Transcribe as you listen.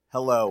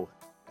Hello,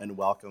 and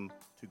welcome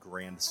to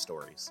Grand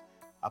Stories,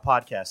 a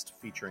podcast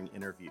featuring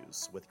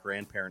interviews with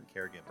grandparent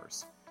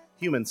caregivers,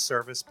 human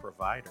service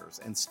providers,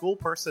 and school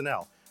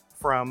personnel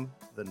from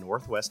the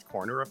northwest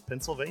corner of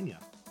Pennsylvania.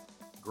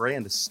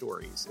 Grand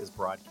Stories is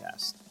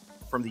broadcast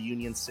from the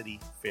Union City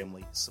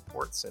Family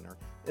Support Center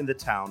in the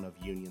town of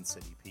Union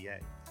City, PA.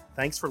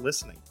 Thanks for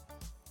listening.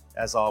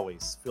 As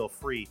always, feel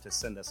free to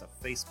send us a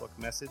Facebook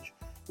message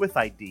with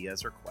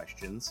ideas or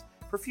questions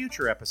for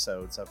future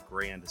episodes of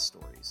Grand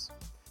Stories.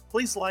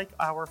 Please like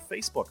our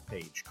Facebook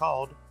page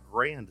called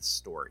Grand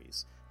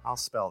Stories. I'll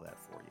spell that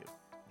for you.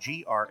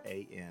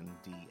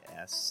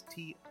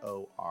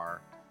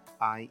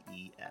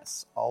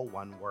 GRANDSTORIES, all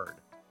one word.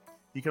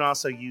 You can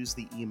also use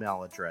the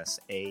email address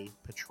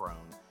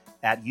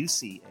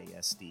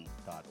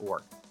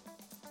apatron@ucasd.org.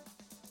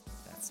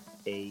 That's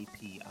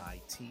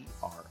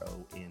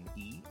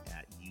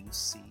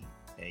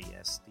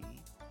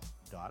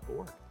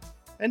APITRONE@ucasd.org.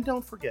 And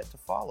don't forget to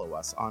follow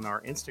us on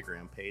our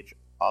Instagram page,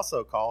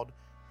 also called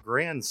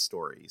Grand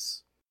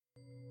Stories.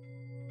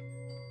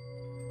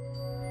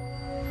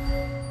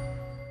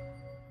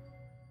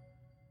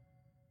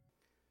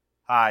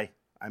 Hi,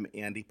 I'm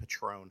Andy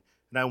Patrone,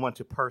 and I want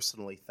to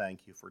personally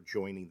thank you for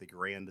joining the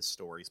Grand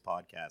Stories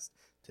podcast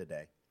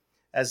today.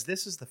 As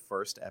this is the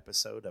first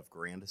episode of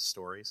Grand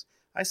Stories,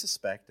 I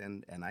suspect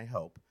and I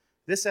hope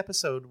this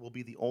episode will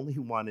be the only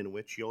one in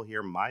which you'll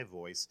hear my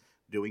voice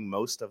doing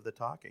most of the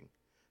talking.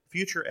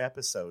 Future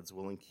episodes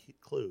will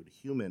include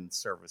human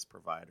service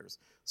providers,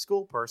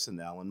 school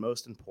personnel, and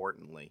most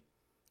importantly,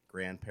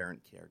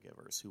 grandparent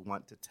caregivers who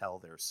want to tell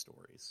their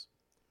stories.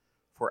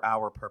 For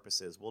our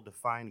purposes, we'll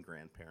define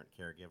grandparent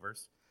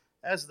caregivers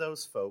as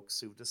those folks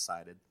who've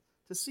decided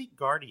to seek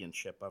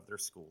guardianship of their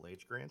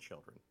school-age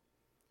grandchildren.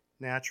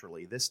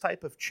 Naturally, this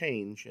type of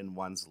change in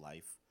one's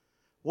life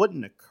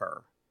wouldn't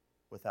occur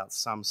without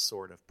some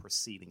sort of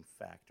preceding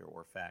factor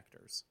or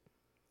factors.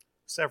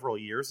 Several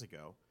years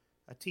ago,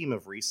 a team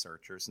of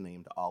researchers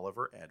named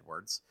Oliver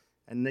Edwards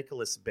and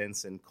Nicholas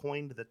Benson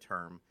coined the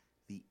term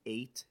the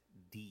 8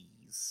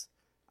 Ds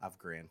of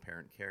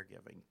grandparent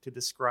caregiving to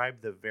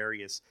describe the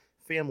various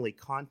family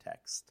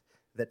contexts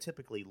that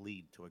typically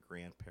lead to a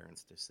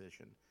grandparent's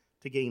decision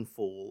to gain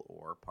full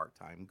or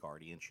part-time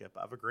guardianship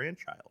of a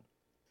grandchild.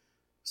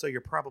 So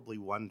you're probably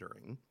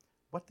wondering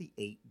what the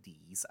 8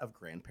 Ds of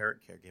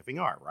grandparent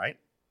caregiving are, right?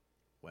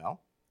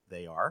 Well,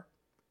 they are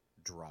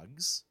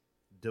drugs,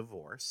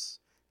 divorce,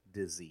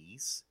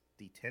 disease,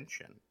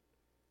 detention,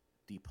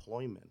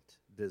 deployment,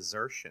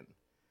 desertion,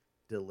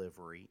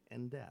 delivery,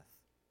 and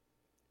death.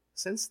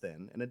 Since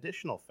then, an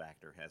additional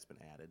factor has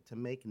been added to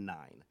make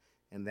 9,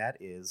 and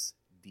that is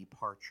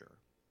departure.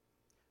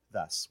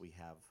 Thus, we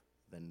have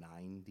the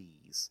 9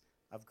 Ds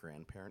of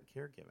grandparent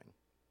caregiving.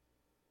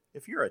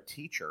 If you're a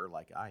teacher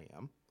like I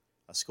am,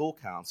 a school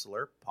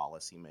counselor,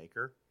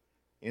 policymaker,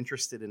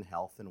 interested in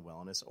health and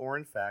wellness, or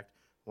in fact,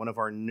 one of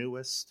our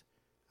newest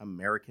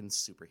American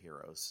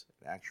superheroes,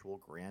 an actual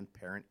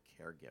grandparent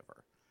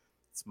caregiver,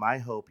 it's my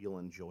hope you'll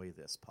enjoy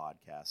this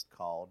podcast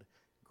called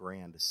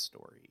Grand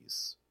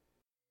Stories.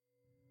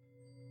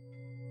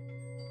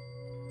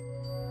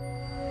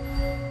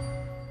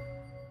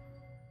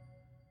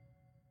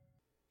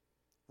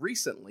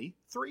 Recently,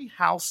 3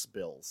 House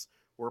bills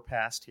were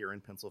passed here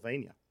in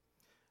Pennsylvania.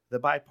 The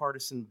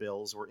bipartisan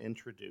bills were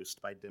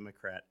introduced by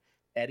Democrat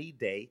Eddie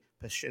Day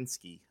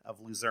Pashinski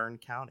of Luzerne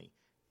County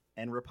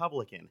and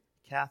Republican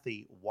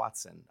Kathy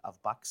Watson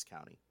of Bucks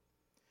County.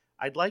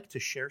 I'd like to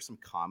share some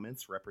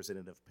comments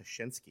Representative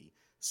Pashinski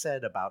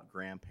said about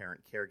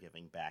grandparent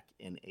caregiving back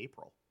in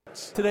April.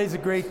 Today's a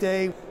great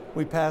day.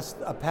 We passed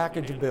a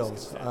package of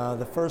bills.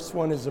 The first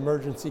one is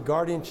emergency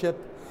guardianship.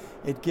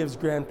 It gives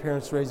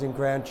grandparents raising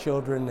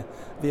grandchildren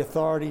the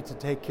authority to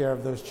take care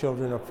of those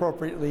children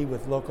appropriately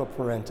with loco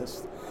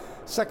parentis.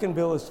 Second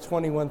bill is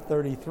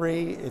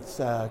 2133. It's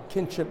a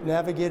kinship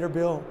navigator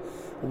bill,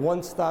 a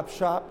one-stop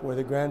shop where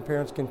the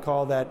grandparents can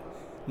call that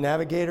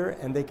navigator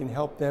and they can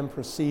help them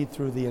proceed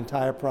through the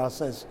entire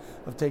process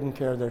of taking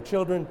care of their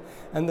children.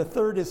 And the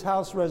third is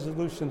House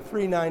Resolution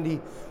 390,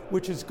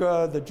 which is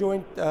the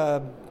Joint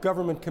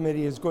Government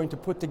Committee is going to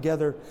put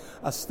together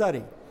a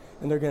study.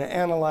 And they're going to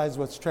analyze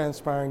what's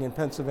transpiring in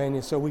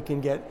Pennsylvania so we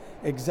can get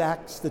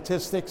exact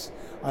statistics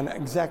on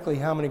exactly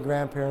how many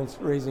grandparents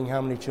raising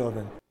how many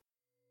children.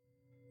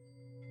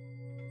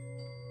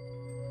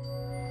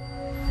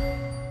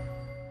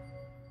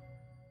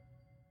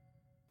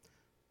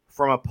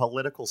 From a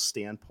political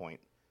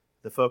standpoint,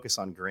 the focus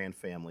on grand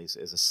families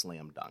is a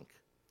slam dunk.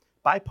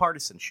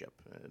 Bipartisanship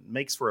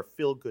makes for a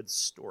feel-good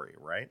story,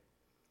 right?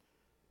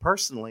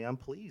 Personally, I'm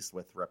pleased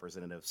with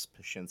Representatives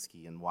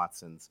Pashinski and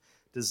Watson's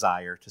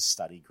desire to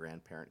study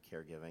grandparent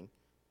caregiving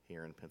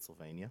here in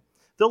Pennsylvania.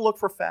 They'll look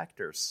for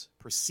factors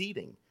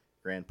preceding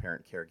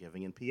grandparent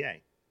caregiving in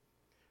PA.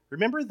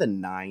 Remember the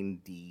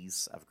 9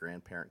 Ds of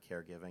grandparent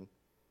caregiving?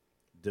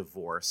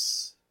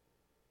 Divorce,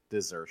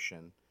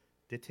 desertion,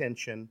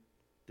 detention,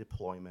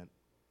 deployment,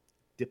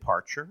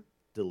 departure,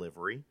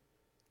 delivery,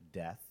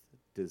 death,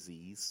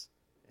 disease,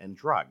 and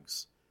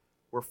drugs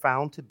were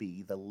found to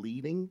be the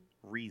leading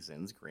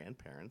reasons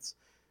grandparents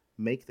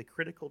make the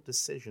critical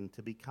decision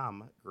to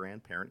become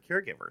grandparent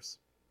caregivers.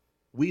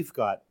 We've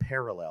got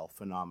parallel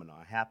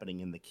phenomena happening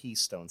in the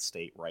Keystone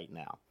State right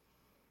now.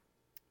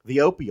 The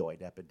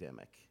opioid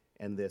epidemic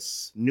and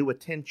this new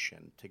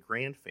attention to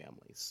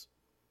grandfamilies.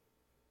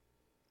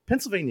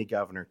 Pennsylvania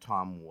Governor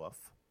Tom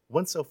Wolf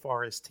went so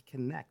far as to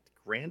connect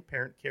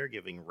grandparent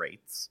caregiving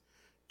rates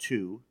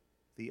to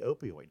the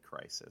opioid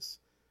crisis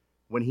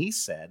when he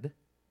said,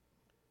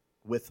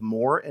 with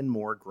more and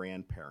more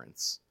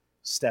grandparents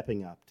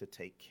stepping up to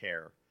take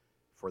care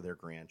for their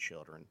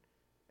grandchildren,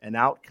 an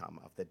outcome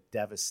of the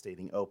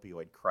devastating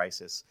opioid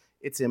crisis,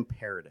 it's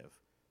imperative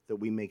that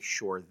we make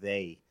sure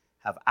they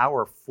have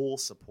our full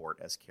support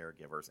as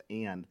caregivers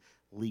and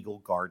legal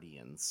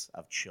guardians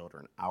of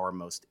children, our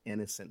most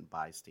innocent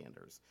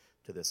bystanders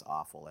to this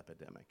awful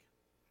epidemic.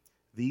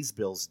 These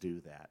bills do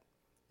that,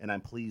 and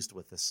I'm pleased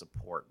with the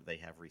support they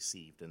have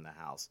received in the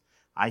House.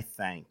 I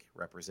thank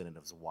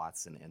Representatives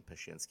Watson and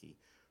Pashinsky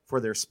for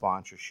their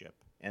sponsorship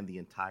and the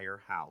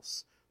entire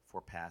House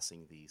for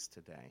passing these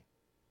today.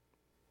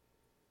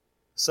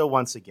 So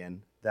once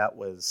again, that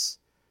was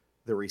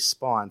the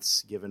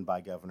response given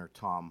by Governor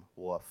Tom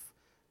Wolf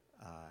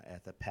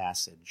at the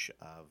passage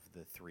of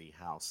the 3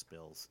 House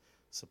bills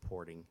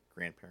supporting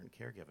grandparent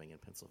caregiving in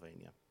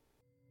Pennsylvania.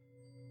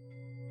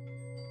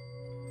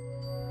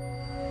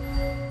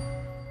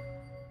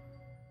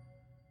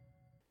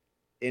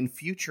 In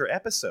future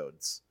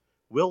episodes,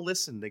 we'll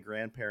listen to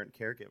grandparent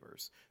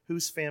caregivers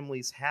whose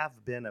families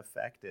have been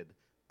affected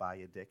by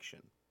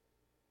addiction.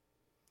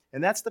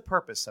 And that's the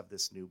purpose of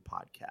this new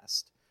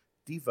podcast,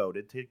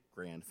 devoted to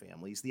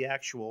grandfamilies, the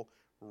actual,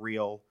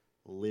 real,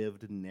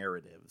 lived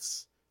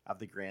narratives of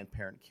the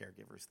grandparent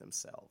caregivers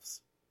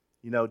themselves.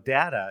 You know,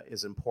 data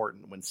is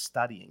important when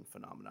studying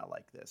phenomena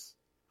like this.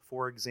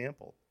 For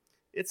example,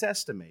 it's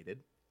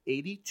estimated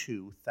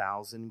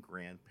 82,000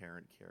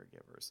 grandparent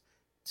caregivers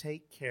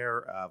take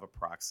care of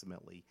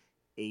approximately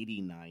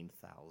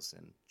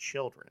 89,000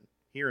 children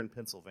here in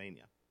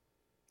Pennsylvania.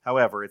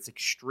 However, it's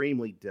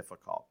extremely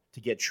difficult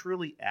to get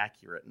truly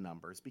accurate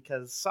numbers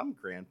because some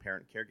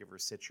grandparent caregiver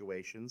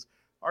situations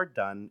are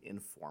done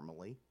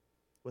informally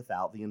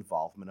without the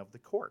involvement of the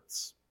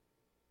courts.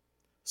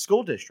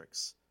 School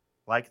districts,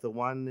 like the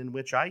one in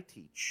which I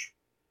teach,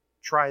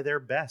 try their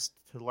best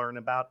to learn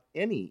about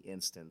any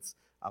instance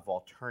of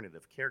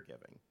alternative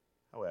caregiving.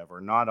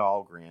 However, not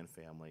all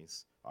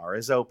grandfamilies are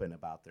as open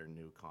about their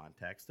new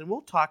context, and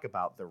we'll talk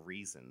about the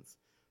reasons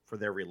for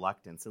their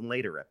reluctance in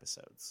later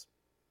episodes.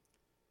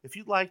 If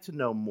you'd like to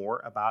know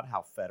more about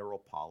how federal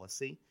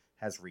policy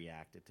has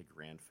reacted to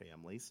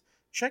grandfamilies,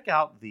 check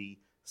out the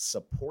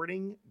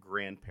Supporting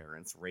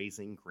Grandparents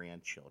Raising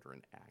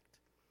Grandchildren Act.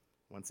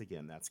 Once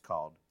again, that's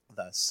called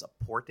the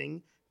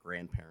Supporting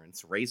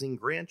Grandparents Raising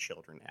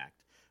Grandchildren Act,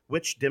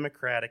 which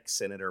Democratic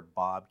Senator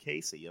Bob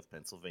Casey of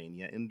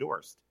Pennsylvania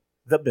endorsed.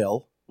 The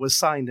bill was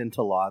signed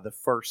into law the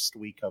first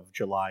week of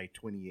July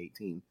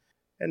 2018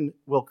 and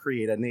will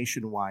create a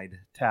nationwide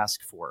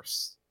task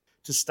force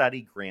to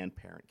study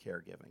grandparent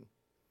caregiving.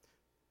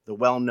 The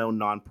well-known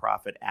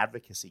nonprofit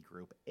advocacy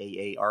group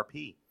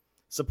AARP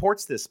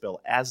supports this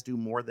bill, as do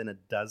more than a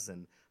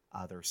dozen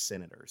other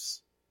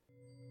senators.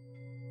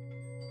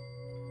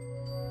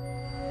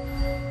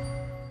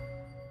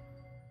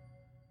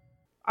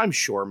 I'm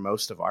sure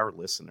most of our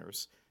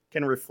listeners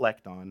can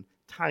reflect on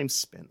time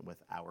spent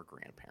with our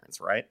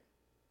grandparents, right?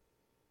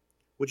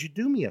 Would you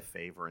do me a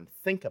favor and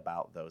think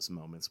about those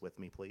moments with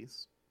me,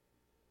 please?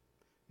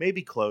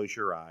 Maybe close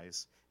your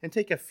eyes and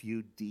take a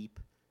few deep,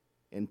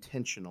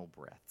 intentional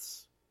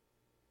breaths.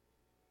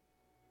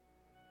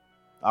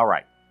 All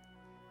right,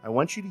 I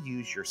want you to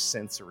use your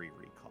sensory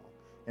recall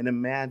and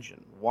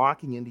imagine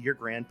walking into your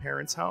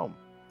grandparents' home.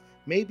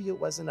 Maybe it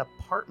was an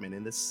apartment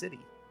in the city.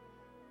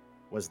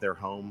 Was their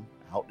home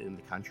out in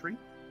the country?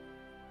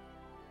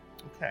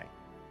 Okay,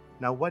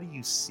 now what do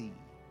you see,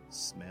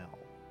 smell,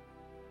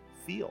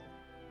 feel?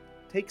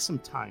 Take some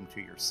time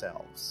to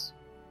yourselves.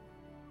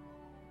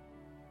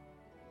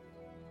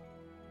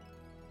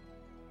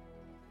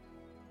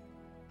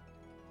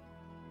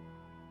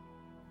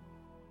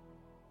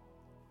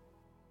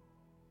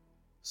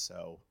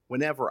 So,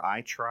 whenever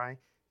I try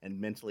and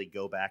mentally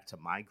go back to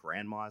my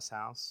grandma's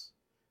house,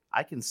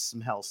 I can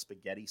smell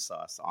spaghetti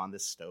sauce on the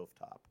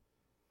stovetop.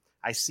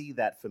 I see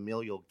that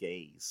familial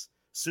gaze,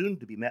 soon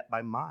to be met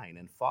by mine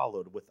and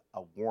followed with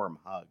a warm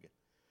hug.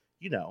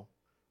 You know,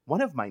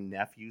 one of my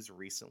nephews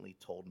recently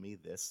told me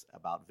this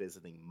about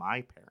visiting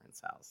my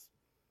parents' house.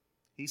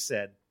 He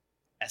said,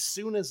 "As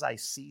soon as I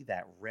see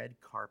that red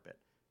carpet,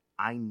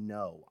 I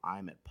know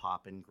I'm at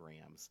Pop and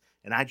Gram's,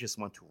 and I just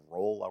want to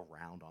roll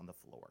around on the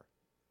floor."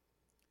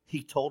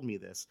 He told me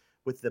this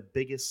with the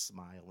biggest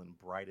smile and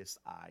brightest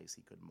eyes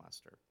he could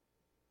muster.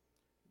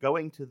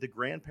 Going to the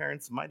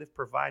grandparents might have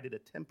provided a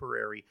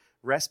temporary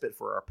respite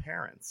for our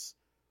parents,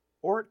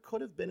 or it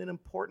could have been an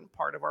important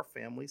part of our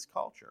family's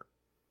culture.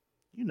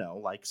 You know,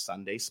 like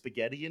Sunday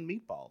spaghetti and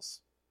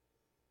meatballs.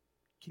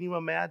 Can you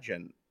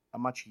imagine a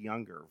much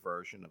younger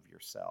version of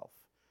yourself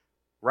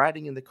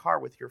riding in the car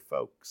with your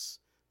folks,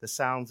 the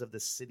sounds of the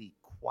city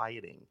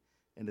quieting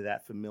into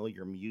that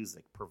familiar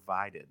music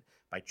provided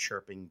by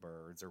chirping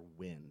birds or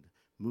wind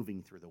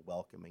moving through the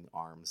welcoming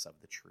arms of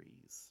the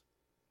trees.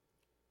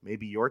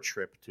 Maybe your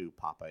trip to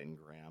Papa and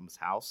Graham's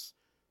house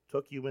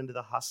took you into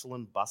the hustle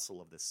and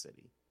bustle of the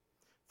city.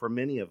 For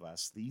many of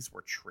us, these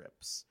were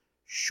trips,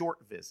 short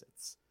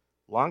visits,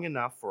 long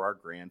enough for our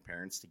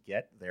grandparents to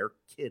get their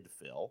kid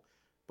fill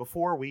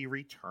before we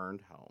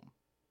returned home.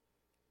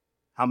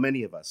 How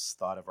many of us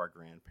thought of our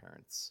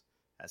grandparents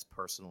as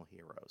personal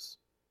heroes?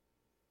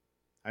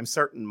 I'm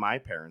certain my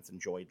parents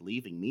enjoyed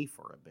leaving me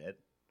for a bit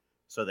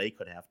so they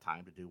could have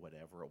time to do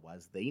whatever it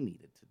was they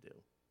needed to do.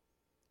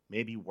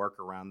 Maybe work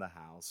around the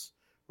house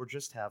or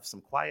just have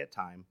some quiet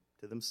time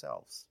to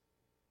themselves.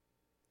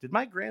 Did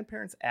my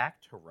grandparents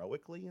act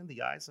heroically in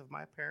the eyes of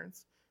my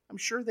parents? I'm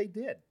sure they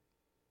did.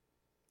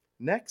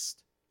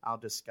 Next, I'll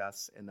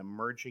discuss an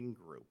emerging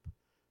group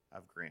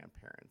of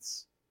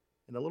grandparents.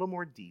 In a little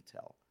more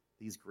detail,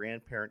 these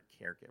grandparent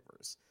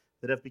caregivers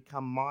that have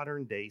become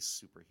modern-day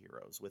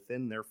superheroes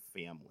within their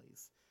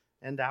families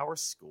and our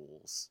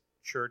schools,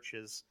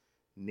 churches,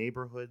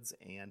 neighborhoods,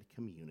 and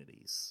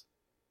communities.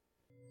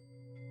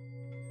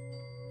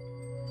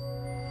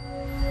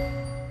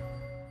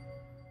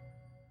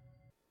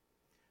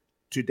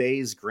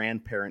 Today's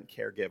grandparent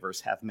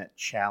caregivers have met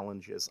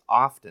challenges,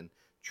 often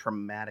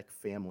traumatic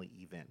family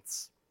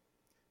events.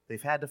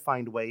 They've had to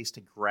find ways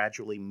to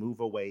gradually move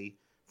away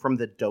from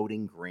the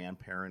doting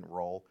grandparent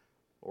role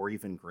or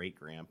even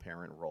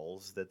great-grandparent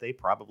roles that they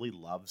probably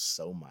love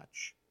so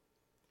much.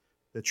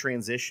 The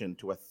transition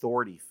to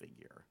authority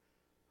figure,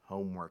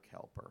 homework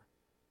helper,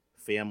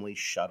 family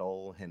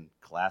shuttle, and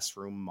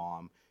classroom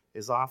mom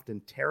is often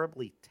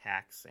terribly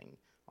taxing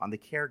on the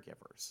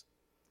caregivers.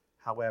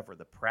 However,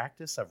 the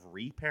practice of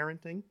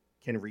reparenting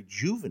can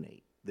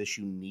rejuvenate this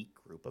unique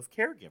group of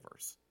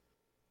caregivers.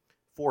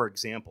 For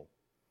example,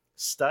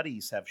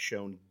 studies have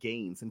shown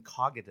gains in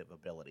cognitive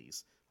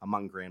abilities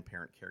among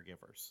grandparent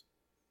caregivers.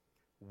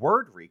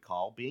 Word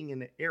recall being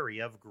an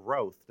area of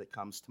growth that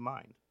comes to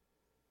mind.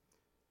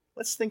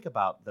 Let's think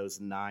about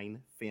those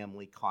 9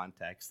 family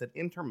contexts that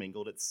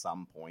intermingled at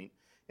some point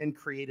and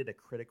created a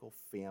critical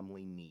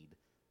family need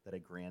that a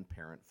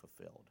grandparent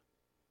fulfilled.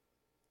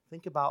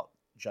 Think about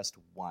just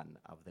one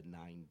of the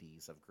 9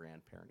 Ds of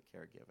grandparent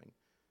caregiving.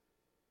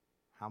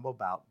 How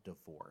about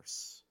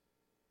divorce?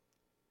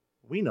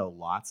 We know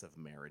lots of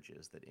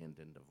marriages that end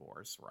in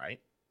divorce,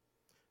 right?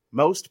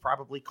 Most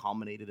probably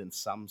culminated in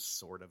some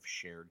sort of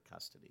shared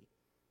custody.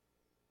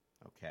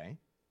 Okay,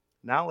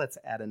 now let's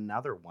add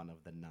another one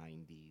of the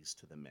 9 Ds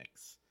to the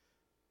mix.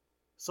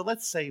 So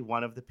let's say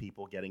one of the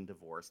people getting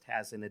divorced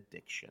has an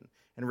addiction,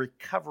 and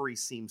recovery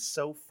seems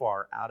so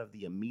far out of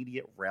the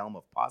immediate realm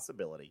of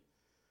possibility,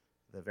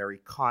 the very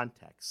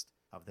context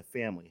of the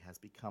family has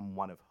become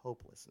one of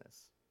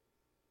hopelessness.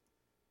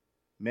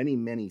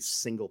 Many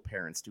single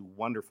parents do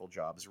wonderful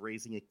jobs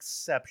raising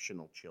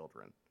exceptional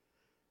children,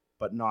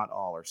 but not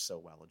all are so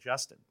well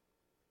adjusted.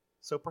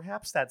 So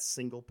perhaps that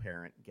single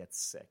parent gets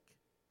sick.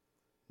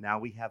 Now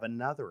we have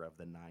another of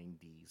the 9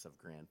 Ds of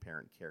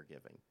grandparent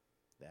caregiving,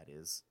 that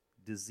is,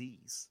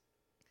 disease.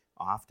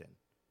 Often,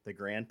 the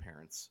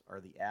grandparents are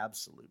the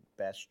absolute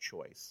best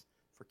choice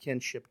for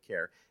kinship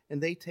care,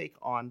 and they take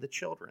on the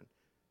children.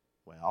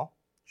 Well,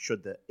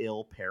 should the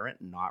ill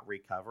parent not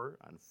recover,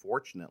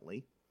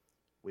 unfortunately,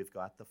 we've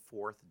got the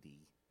 4th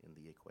D in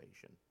the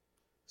equation.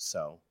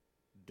 So,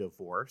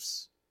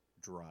 divorce,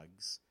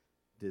 drugs,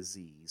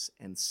 disease,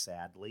 and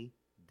sadly,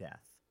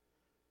 death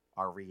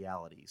are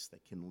realities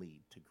that can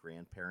lead to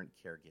grandparent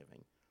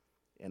caregiving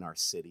in our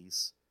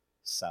cities,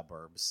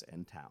 suburbs,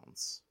 and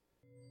towns.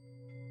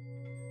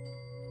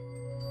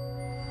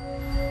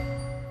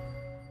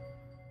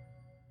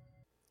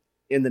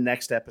 In the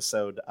next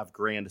episode of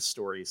Grand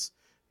Stories,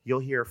 you'll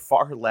hear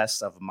far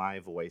less of my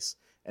voice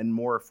and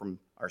more from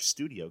our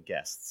studio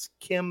guests,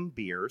 Kim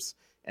Beers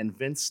and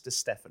Vince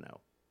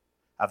DiStefano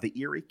of the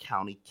Erie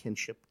County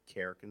Kinship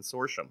Care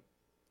Consortium.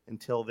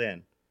 Until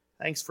then,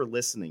 thanks for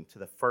listening to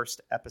the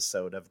first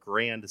episode of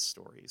Grand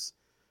Stories,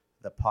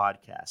 the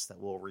podcast that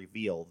will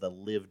reveal the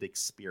lived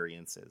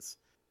experiences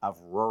of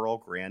rural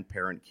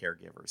grandparent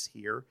caregivers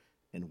here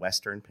in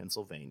Western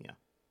Pennsylvania.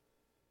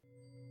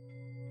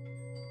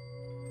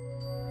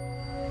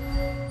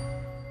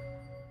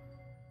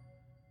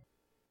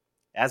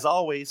 As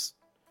always,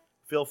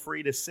 feel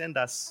free to send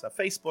us a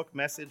Facebook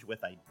message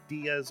with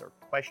ideas or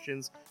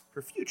questions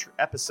for future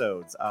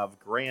episodes of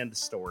Grand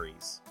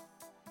Stories.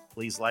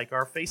 Please like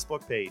our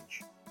Facebook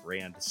page,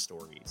 Grand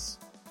Stories.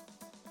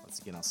 Once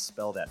again, I'll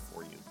spell that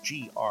for you.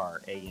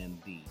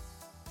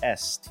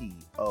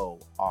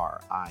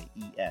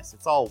 GRANDSTORIES.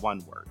 It's all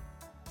one word.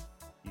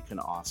 You can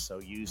also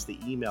use the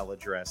email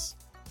address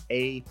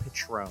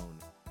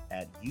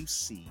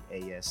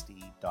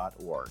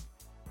apitrone@ucasd.org.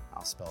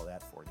 I'll spell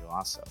that for you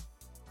also.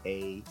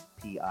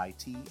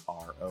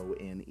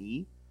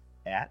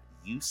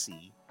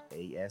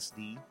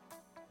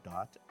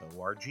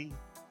 apitrone@ucasd.org.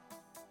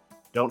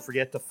 Don't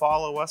forget to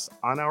follow us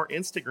on our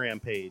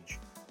Instagram page,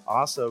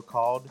 also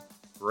called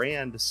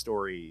Grand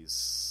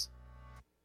Stories.